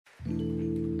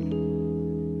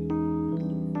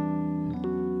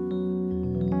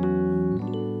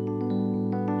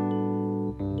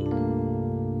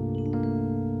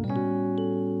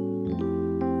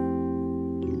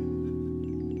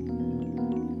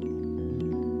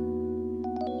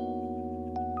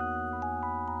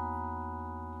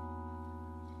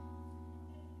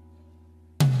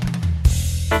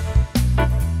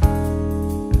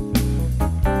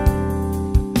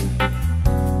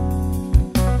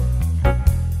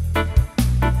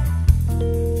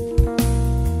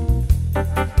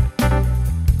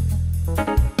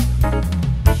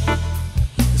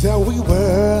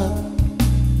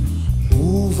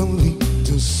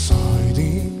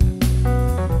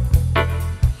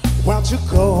Where'd you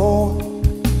go?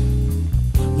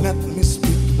 Let me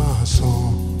speak my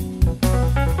song.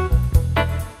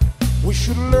 We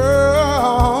should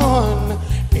learn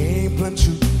a plan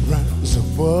to rise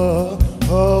above.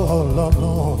 Oh, Lord,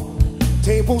 Lord.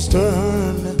 Tables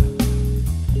turn,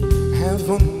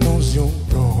 heaven knows you're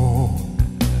wrong.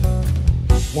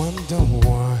 Wonder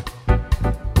why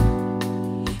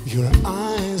your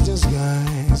eyes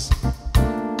disguise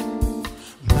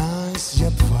nice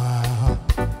yet vile.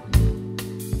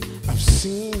 I've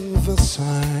seen the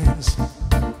signs.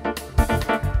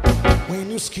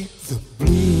 When you skip the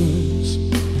blues,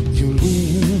 you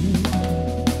lose.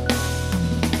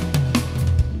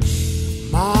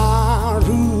 My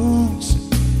roots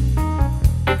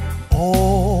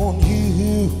on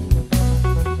you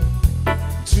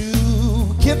to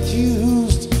get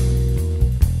used,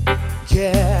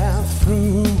 get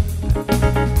through.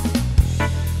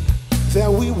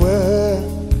 There we were,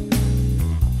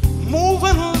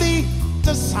 movingly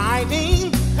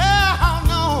deciding, oh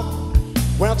no,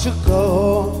 where to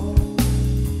go.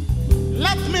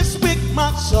 Let me speak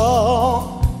my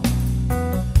song.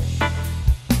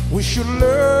 We should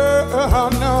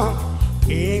learn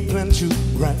a plan to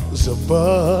rise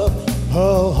above.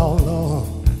 Oh Lord,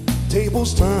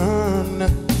 tables turn,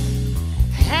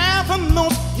 heaven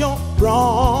knows you're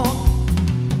wrong.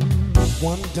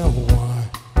 Wonder why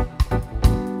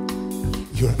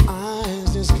your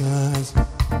eyes disguise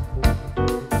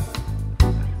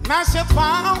nice yet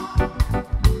found.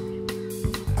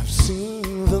 I've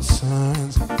seen the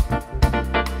signs.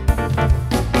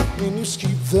 When you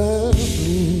skip the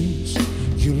blues,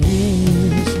 you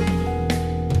lose.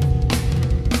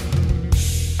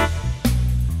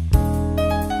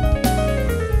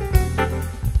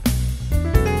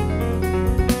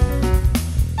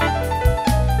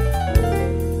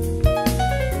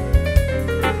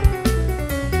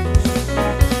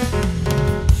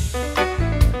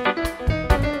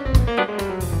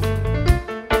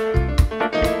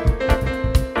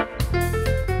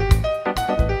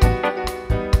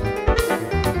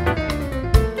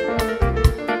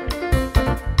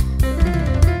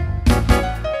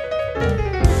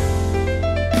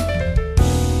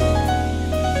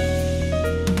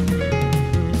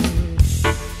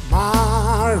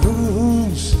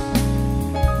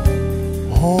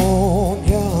 On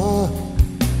ya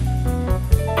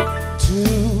to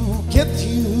get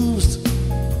used,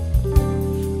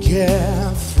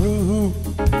 get through.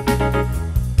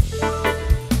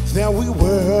 There we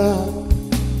were,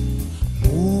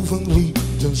 movingly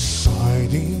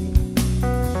deciding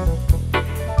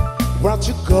where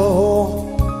to go.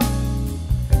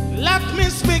 Let me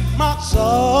speak my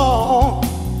song.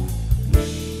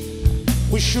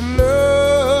 We should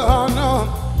learn a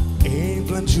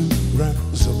plan to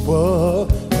rise above.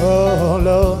 Oh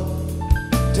Lord,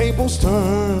 tables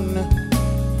turn,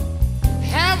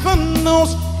 heaven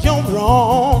knows you're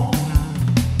wrong.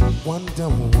 Wonder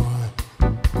why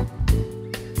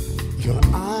your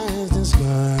eyes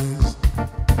disguise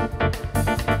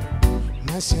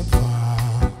nice and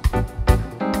far.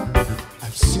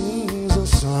 I've seen the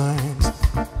signs.